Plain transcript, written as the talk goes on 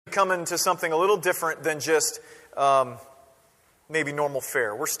Coming to something a little different than just maybe normal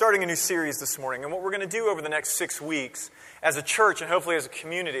fare. We're starting a new series this morning, and what we're going to do over the next 6 weeks as a church and hopefully as a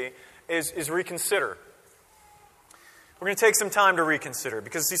community is reconsider. We're going to take some time to reconsider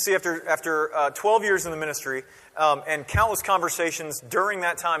because you see, after 12 years in the ministry and countless conversations during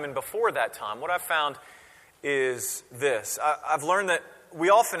that time and before that time, what I've found is this. I've learned that we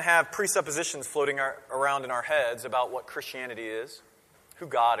often have presuppositions floating around in our heads about what Christianity is, who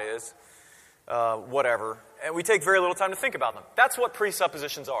God is, whatever. And we take very little time to think about them. That's what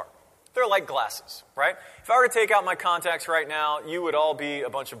presuppositions are. They're like glasses, right? If I were to take out my contacts right now, you would all be a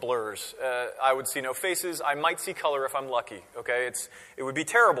bunch of blurs. I would see no faces. I might see color if I'm lucky, okay? It would be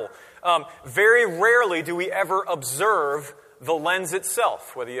terrible. Very rarely do we ever observe the lens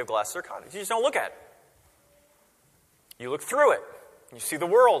itself, whether you have glasses or contacts. You just don't look at it. You look through it. You see the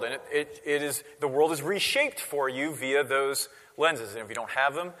world, and the world is reshaped for you via those lenses. And if you don't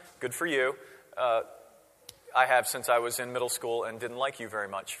have them, good for you. I have since I was in middle school and didn't like you very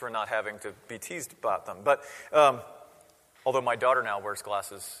much for not having to be teased about them. But although my daughter now wears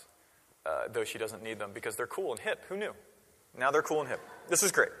glasses, though she doesn't need them because they're cool and hip. Who knew? Now they're cool and hip. This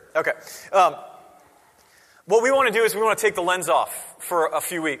is great. Okay. What we want to do is we want to take the lens off for a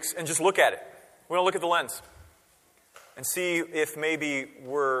few weeks and just look at it. We want to look at the lens and see if maybe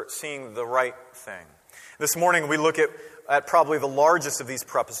we're seeing the right thing. This morning we look at probably the largest of these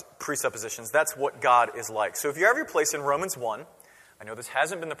presuppositions. That's what God is like. So if you have your place in Romans 1, I know this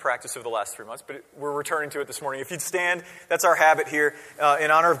hasn't been the practice over the last 3 months, but we're returning to it this morning. If you'd stand, that's our habit here in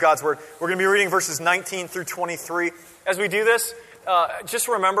honor of God's Word. We're going to be reading verses 19 through 23. As we do this, just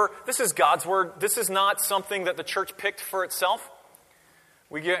remember, this is God's Word. This is not something that the church picked for itself.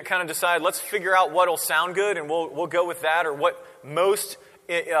 We kind of decide, let's figure out what will sound good, and we'll go with that, or what most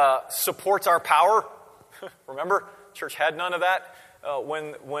supports our power. Remember, church had none of that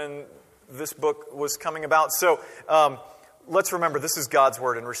when this book was coming about. So let's remember, this is God's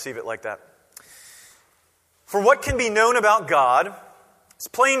Word and receive it like that. For what can be known about God is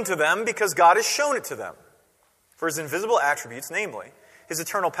plain to them because God has shown it to them. For His invisible attributes, namely His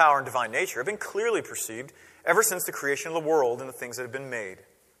eternal power and divine nature, have been clearly perceived ever since the creation of the world and the things that have been made.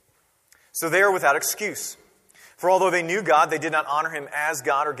 So they are without excuse. For although they knew God, they did not honor Him as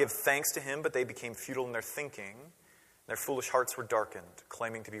God or give thanks to Him, but they became futile in their thinking. Their foolish hearts were darkened.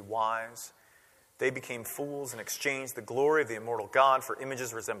 Claiming to be wise, they became fools and exchanged the glory of the immortal God for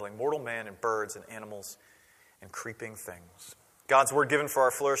images resembling mortal man and birds and animals and creeping things. God's word given for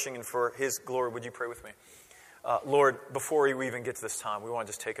our flourishing and for His glory. Would you pray with me? Lord, before we even get to this time, we want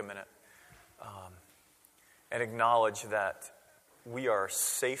to just take a minute and acknowledge that we are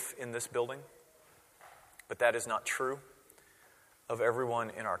safe in this building, but that is not true of everyone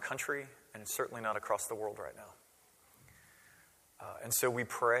in our country and certainly not across the world right now. And so we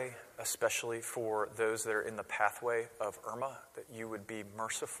pray, especially for those that are in the pathway of Irma, that you would be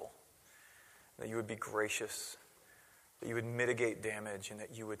merciful, that you would be gracious, that you would mitigate damage, and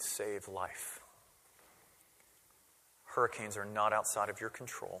that you would save life. Hurricanes are not outside of your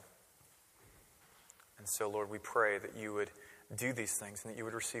control. And so, Lord, we pray that you would do these things and that you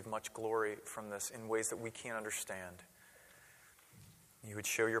would receive much glory from this in ways that we can't understand. You would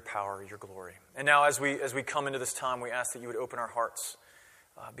show your power, your glory. And now as we come into this time, we ask that you would open our hearts.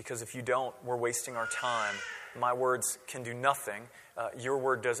 Because if you don't, we're wasting our time. My words can do nothing. Your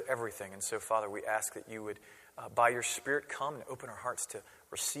word does everything. And so, Father, we ask that you would, by your Spirit, come and open our hearts to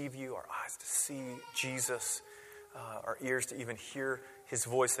receive you, our eyes to see Jesus, our ears to even hear His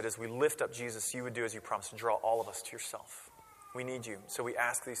voice, that as we lift up Jesus, you would do as you promised, to draw all of us to yourself. We need you. So we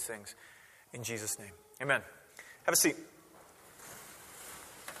ask these things in Jesus' name. Amen. Have a seat.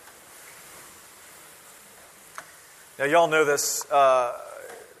 Now, y'all know this,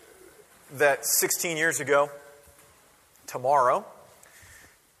 that 16 years ago, tomorrow,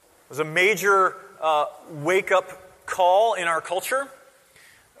 was a major wake-up call in our culture.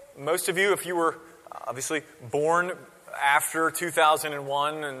 Most of you, if you were obviously born after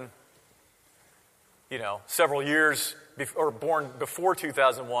 2001 and, several years, or born before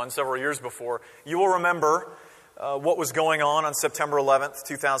 2001, several years before, you will remember what was going on September 11th,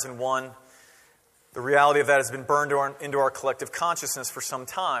 2001. The reality of that has been burned into our collective consciousness for some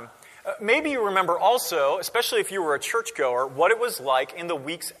time. Maybe you remember also, especially if you were a churchgoer, what it was like in the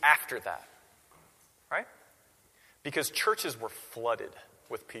weeks after that, right? Because churches were flooded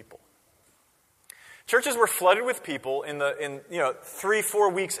with people. Churches were flooded with people in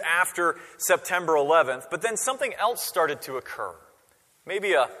 3-4 weeks after September 11th, but then something else started to occur.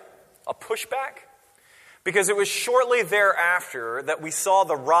 Maybe a pushback? Because it was shortly thereafter that we saw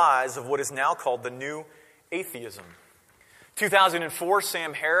the rise of what is now called the new atheism. 2004,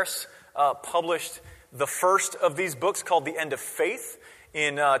 Sam Harris published the first of these books called The End of Faith.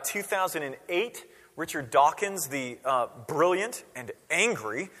 In 2008, Richard Dawkins, the brilliant and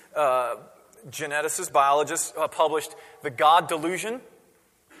angry geneticist, biologist, published The God Delusion.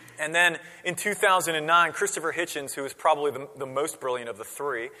 And then in 2009, Christopher Hitchens, who is probably the most brilliant of the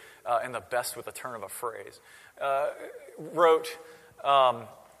three, and the best with a turn of a phrase, wrote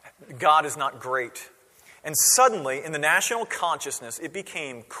God is Not Great. And suddenly, in the national consciousness, it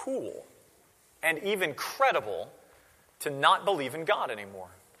became cool and even credible to not believe in God anymore.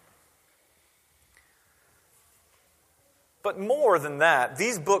 But more than that,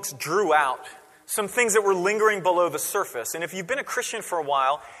 these books drew out some things that were lingering below the surface. And if you've been a Christian for a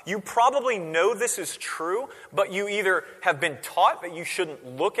while, you probably know this is true, but you either have been taught that you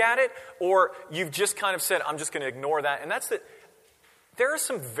shouldn't look at it, or you've just kind of said, I'm just going to ignore that. And that's that there are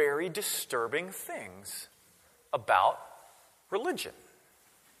some very disturbing things about religion,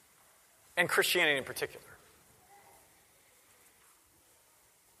 and Christianity in particular.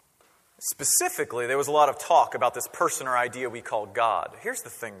 Specifically, there was a lot of talk about this person or idea we call God. Here's the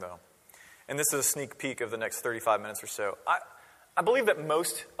thing, though, and this is a sneak peek of the next 35 minutes or so. I believe that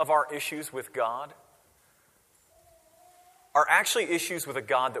most of our issues with God are actually issues with a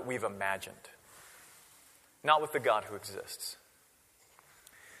God that we've imagined, not with the God who exists.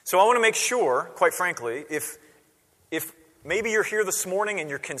 So I want to make sure, quite frankly, if maybe you're here this morning and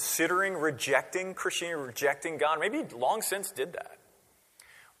you're considering rejecting Christianity, rejecting God, maybe you long since did that.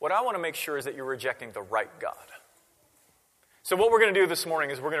 What I want to make sure is that you're rejecting the right God. So what we're going to do this morning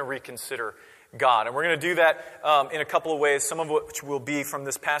is we're going to reconsider God. And we're going to do that in a couple of ways, some of which will be from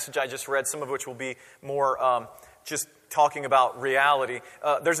this passage I just read, some of which will be more just talking about reality.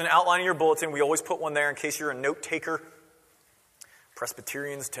 There's an outline in your bulletin. We always put one there in case you're a note taker.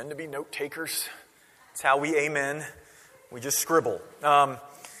 Presbyterians tend to be note takers. It's how we amen. We just scribble.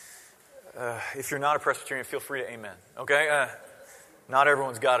 If you're not a Presbyterian, feel free to amen. Okay? Not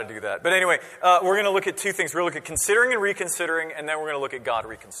everyone's got to do that. But anyway, we're going to look at two things. We're going to look at considering and reconsidering, and then we're going to look at God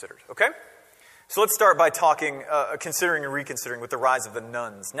reconsidered. Okay? So let's start by talking, considering and reconsidering with the rise of the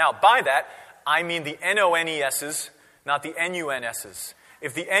nuns. Now, by that, I mean the N-O-N-E-S's, not the N-U-N-S's.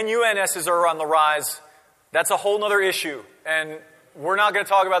 If the N-U-N-S's are on the rise, that's a whole other issue. And we're not going to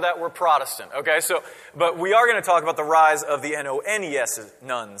talk about that. We're Protestant, okay? But we are going to talk about the rise of the N-O-N-E-S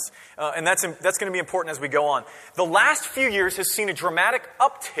nuns. And that's going to be important as we go on. The last few years has seen a dramatic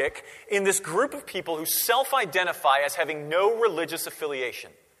uptick in this group of people who self-identify as having no religious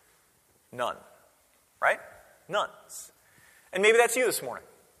affiliation. None. Right? Nuns. And maybe that's you this morning.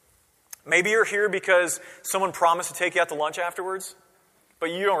 Maybe you're here because someone promised to take you out to lunch afterwards,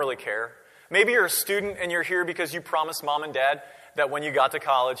 but you don't really care. Maybe you're a student and you're here because you promised mom and dad that when you got to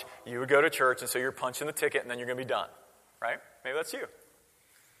college, you would go to church, and so you're punching the ticket, and then you're going to be done. Right? Maybe that's you.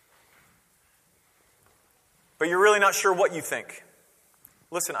 But you're really not sure what you think.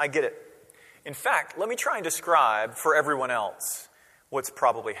 Listen, I get it. In fact, let me try and describe for everyone else what's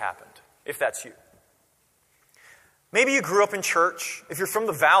probably happened, if that's you. Maybe you grew up in church. If you're from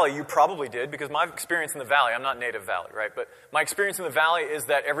the Valley, you probably did, because my experience in the Valley, I'm not native Valley, right? But my experience in the Valley is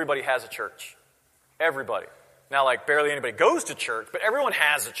that everybody has a church. Everybody. Now, like, barely anybody goes to church, but everyone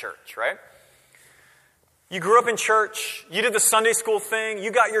has a church, right? You grew up in church. You did the Sunday school thing.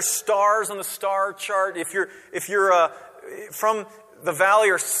 You got your stars on the star chart. If you're from the Valley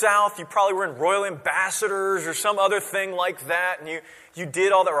or South, you probably were in Royal Ambassadors or some other thing like that, and you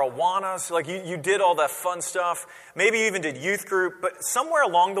did all the Awanas, like you did all that fun stuff. Maybe you even did youth group, but somewhere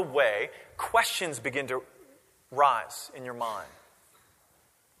along the way, questions begin to rise in your mind.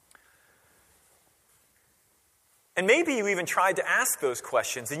 And maybe you even tried to ask those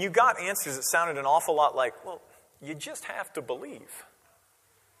questions, and you got answers that sounded an awful lot like, well, you just have to believe.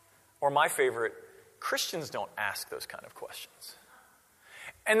 Or my favorite, Christians don't ask those kind of questions.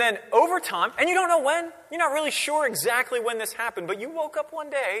 And then over time, and you don't know when, you're not really sure exactly when this happened, but you woke up one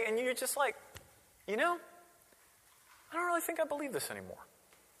day and you're just like, I don't really think I believe this anymore.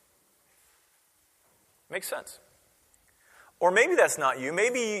 Makes sense. Or maybe that's not you.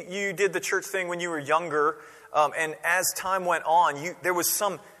 Maybe you did the church thing when you were younger, and as time went on, there was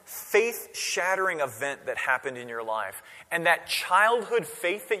some faith-shattering event that happened in your life. And that childhood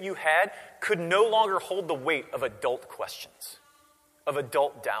faith that you had could no longer hold the weight of adult questions, of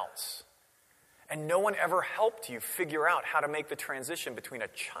adult doubts. And no one ever helped you figure out how to make the transition between a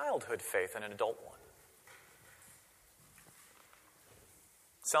childhood faith and an adult one.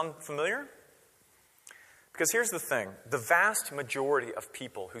 Sound familiar? Because here's the thing. The vast majority of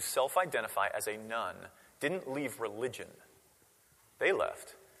people who self-identify as a nun didn't leave religion. They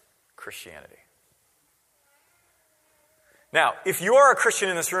left Christianity. Now, if you are a Christian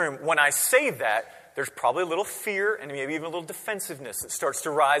in this room, when I say that, there's probably a little fear and maybe even a little defensiveness that starts to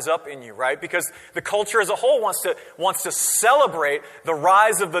rise up in you, right? Because the culture as a whole wants to celebrate the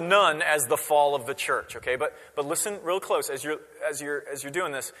rise of the nun as the fall of the church, okay? But listen real close as you're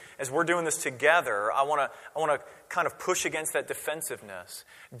doing this, as we're doing this together. I want to kind of push against that defensiveness.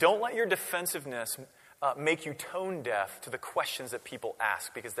 Don't let your defensiveness make you tone deaf to the questions that people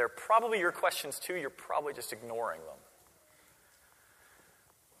ask, because they're probably your questions too. You're probably just ignoring them.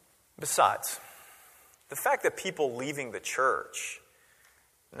 Besides, the fact that people leaving the church,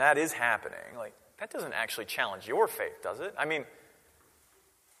 and that is happening, that doesn't actually challenge your faith, does it? I mean,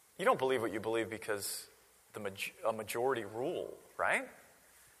 you don't believe what you believe because a majority rule, right?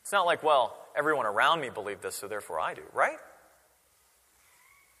 It's not like, well, everyone around me believed this, so therefore I do, right?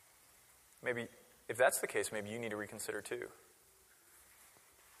 Maybe, if that's the case, maybe you need to reconsider too.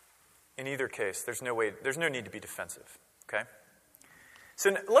 In either case, there's no need to be defensive, okay?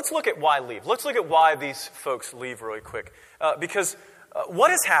 So let's look at why leave. Let's look at why these folks leave really quick. Because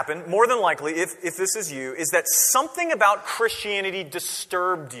what has happened, more than likely, if this is you, is that something about Christianity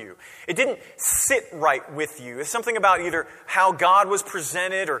disturbed you. It didn't sit right with you. It's something about either how God was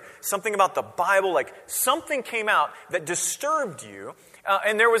presented or something about the Bible. Like something came out that disturbed you,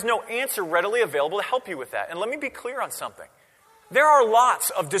 and there was no answer readily available to help you with that. And let me be clear on something. There are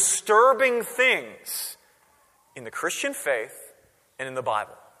lots of disturbing things in the Christian faith and in the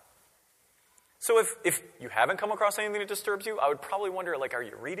Bible. So if you haven't come across anything that disturbs you, I would probably wonder, are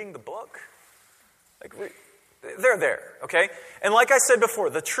you reading the book? They're there, okay? And like I said before,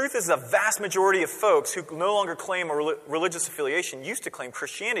 the truth is the vast majority of folks who no longer claim a religious affiliation used to claim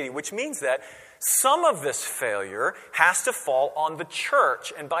Christianity, which means that some of this failure has to fall on the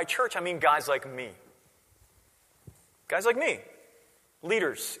church. And by church, I mean guys like me. Guys like me.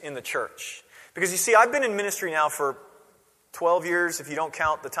 Leaders in the church. Because you see, I've been in ministry now for 12 years, if you don't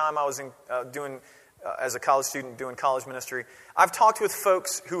count the time I was as a college student doing college ministry. I've talked with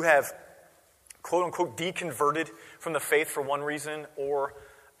folks who have, quote-unquote, deconverted from the faith for one reason or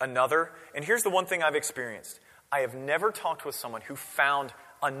another. And here's the one thing I've experienced. I have never talked with someone who found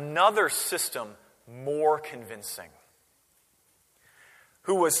another system more convincing.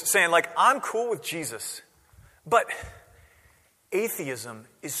 Who was saying, I'm cool with Jesus, but atheism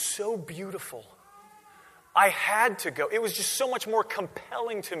is so beautiful. I had to go. It was just so much more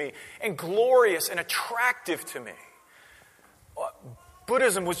compelling to me and glorious and attractive to me.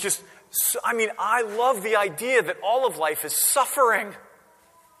 Buddhism was just, I love the idea that all of life is suffering.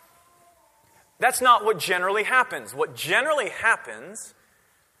 That's not what generally happens. What generally happens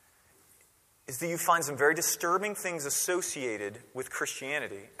is that you find some very disturbing things associated with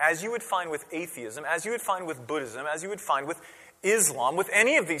Christianity, as you would find with atheism, as you would find with Buddhism, as you would find with Islam, with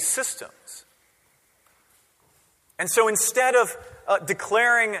any of these systems. And so instead of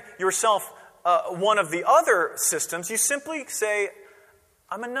declaring yourself one of the other systems, you simply say,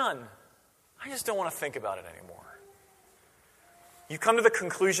 I'm a nun. I just don't want to think about it anymore. You come to the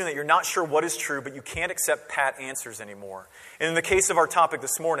conclusion that you're not sure what is true, but you can't accept pat answers anymore. And in the case of our topic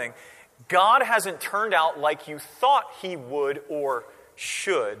this morning, God hasn't turned out like you thought he would or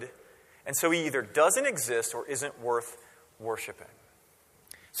should, and so he either doesn't exist or isn't worth worshiping.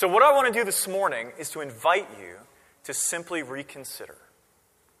 So what I want to do this morning is to invite you to simply reconsider.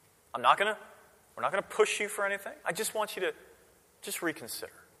 We're not going to push you for anything. I just want you to just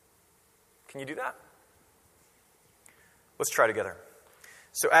reconsider. Can you do that? Let's try together.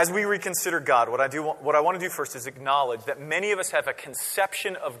 So as we reconsider God, what I want to do first is acknowledge that many of us have a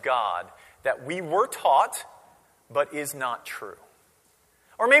conception of God that we were taught, but is not true.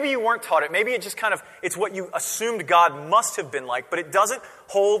 Or maybe you weren't taught it. Maybe it just it's what you assumed God must have been like, but it doesn't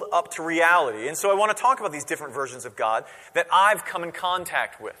hold up to reality. And so I want to talk about these different versions of God that I've come in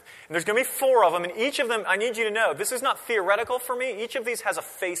contact with. And there's going to be 4 of them, and each of them, I need you to know, this is not theoretical for me. Each of these has a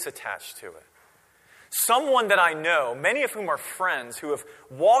face attached to it. Someone that I know, many of whom are friends, who have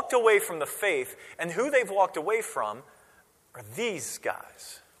walked away from the faith, and who they've walked away from are these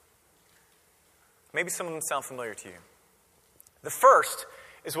guys. Maybe some of them sound familiar to you. The first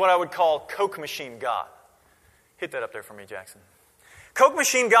is what I would call Coke machine God. Hit that up there for me, Jackson. Coke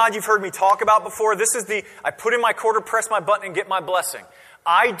machine God, you've heard me talk about before. This is I put in my quarter, press my button, and get my blessing.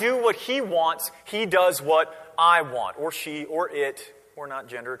 I do what he wants. He does what I want. Or she, or it. We're not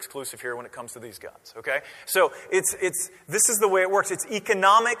gender exclusive here when it comes to these gods, okay? So this is the way it works. It's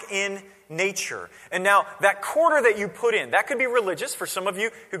economic in nature. And now, that quarter that you put in, that could be religious. For some of you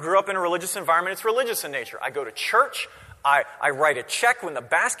who grew up in a religious environment, it's religious in nature. I go to church. I write a check when the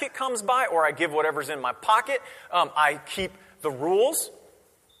basket comes by, or I give whatever's in my pocket. I keep the rules,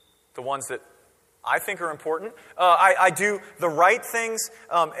 the ones that I think are important. I do the right things,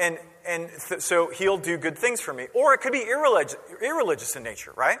 so he'll do good things for me. Or it could be irreligious in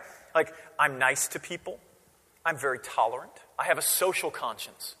nature, right? Like, I'm nice to people. I'm very tolerant. I have a social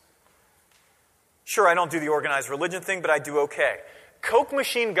conscience. Sure, I don't do the organized religion thing, but I do okay. Coke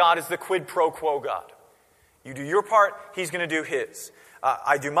machine God is the quid pro quo God. You do your part, he's going to do his.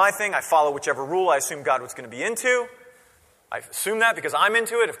 I do my thing. I follow whichever rule I assume God was going to be into. I assume that because I'm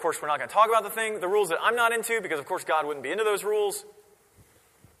into it. Of course, we're not going to talk about the rules that I'm not into, because of course God wouldn't be into those rules.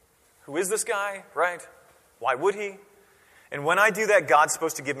 Who is this guy, right? Why would he? And when I do that, God's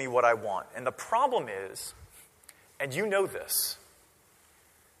supposed to give me what I want. And the problem is, and you know this,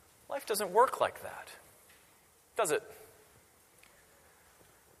 life doesn't work like that, does it?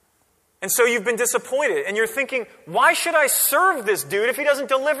 And so you've been disappointed, and you're thinking, why should I serve this dude if he doesn't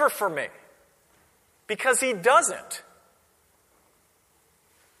deliver for me? Because he doesn't.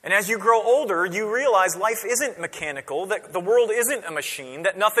 And as you grow older, you realize life isn't mechanical, that the world isn't a machine,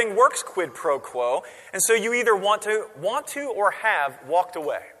 that nothing works quid pro quo, and so you either want to or have walked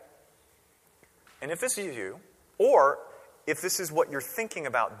away. And if this is you, or if this is what you're thinking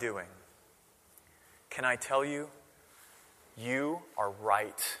about doing, can I tell you, you are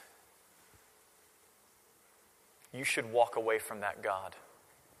right. You should walk away from that God,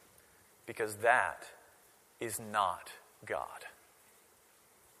 because that is not God.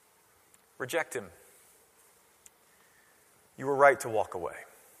 Reject him. You were right to walk away.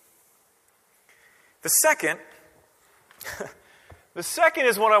 The second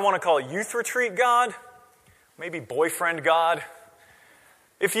is what I want to call youth retreat God, maybe boyfriend God.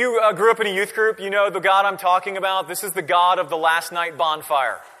 If you grew up in a youth group, you know the God I'm talking about. This is the God of the last night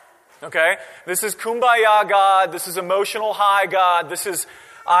bonfire. Okay? This is kumbaya God. This is emotional high God. This is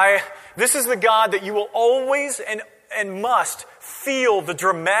the God that you will always and must feel the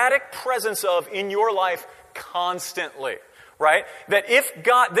dramatic presence of in your life constantly, right? That if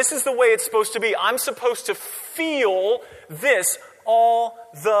God, this is the way it's supposed to be. I'm supposed to feel this all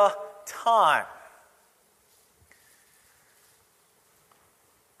the time.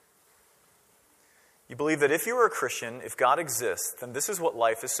 You believe that if you are a Christian, if God exists, then this is what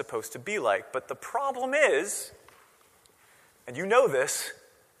life is supposed to be like. But the problem is, and you know this,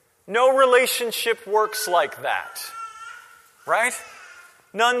 no relationship works like that. Right?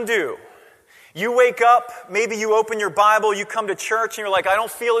 None do. You wake up, maybe you open your Bible, you come to church, and you're like, I don't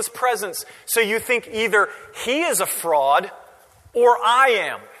feel his presence. So you think either he is a fraud or I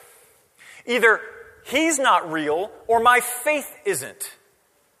am. Either he's not real or my faith isn't.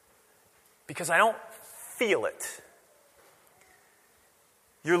 Because I don't feel it.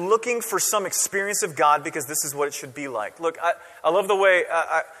 You're looking for some experience of God because this is what it should be like. Look, I love the way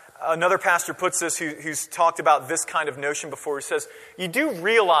another pastor puts this who's talked about this kind of notion before. He says, you do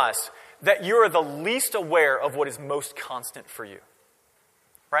realize that you are the least aware of what is most constant for you.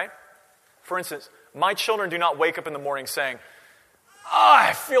 Right? For instance, my children do not wake up in the morning saying,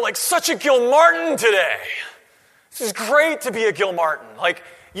 I feel like such a Gilmartin today. This is great to be a Gilmartin. Like,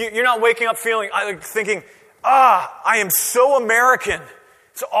 you're not waking up thinking, I am so American.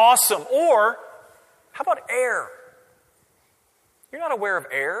 It's awesome. Or, how about air? You're not aware of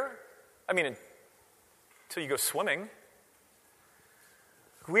air. I mean, until you go swimming.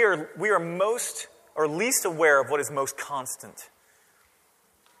 We are most or least aware of what is most constant.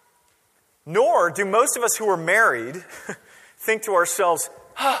 Nor do most of us who are married think to ourselves,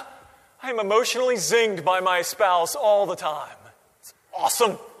 I'm emotionally zinged by my spouse all the time. It's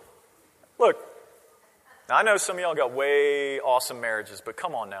awesome. Look, I know some of y'all got way awesome marriages, but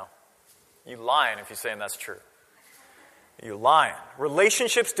come on now. You lying if you're saying that's true. You're lying.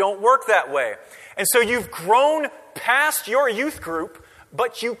 Relationships don't work that way. And so you've grown past your youth group,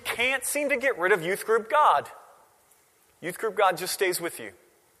 but you can't seem to get rid of youth group God. Youth group God just stays with you.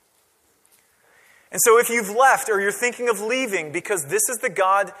 And so if you've left or you're thinking of leaving because this is the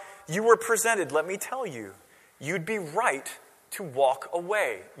God you were presented, let me tell you, you'd be right to walk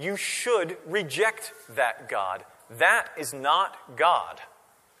away. You should reject that God. That is not God.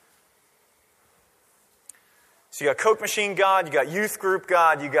 So you got Coke machine God, you got youth group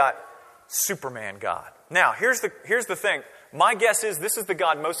God, you got Superman God. Now, here's the thing. My guess is this is the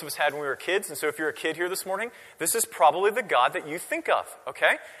God most of us had when we were kids, and so if you're a kid here this morning, this is probably the God that you think of,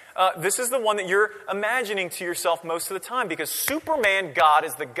 okay? This is the one that you're imagining to yourself most of the time, because Superman God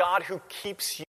is the God who keeps you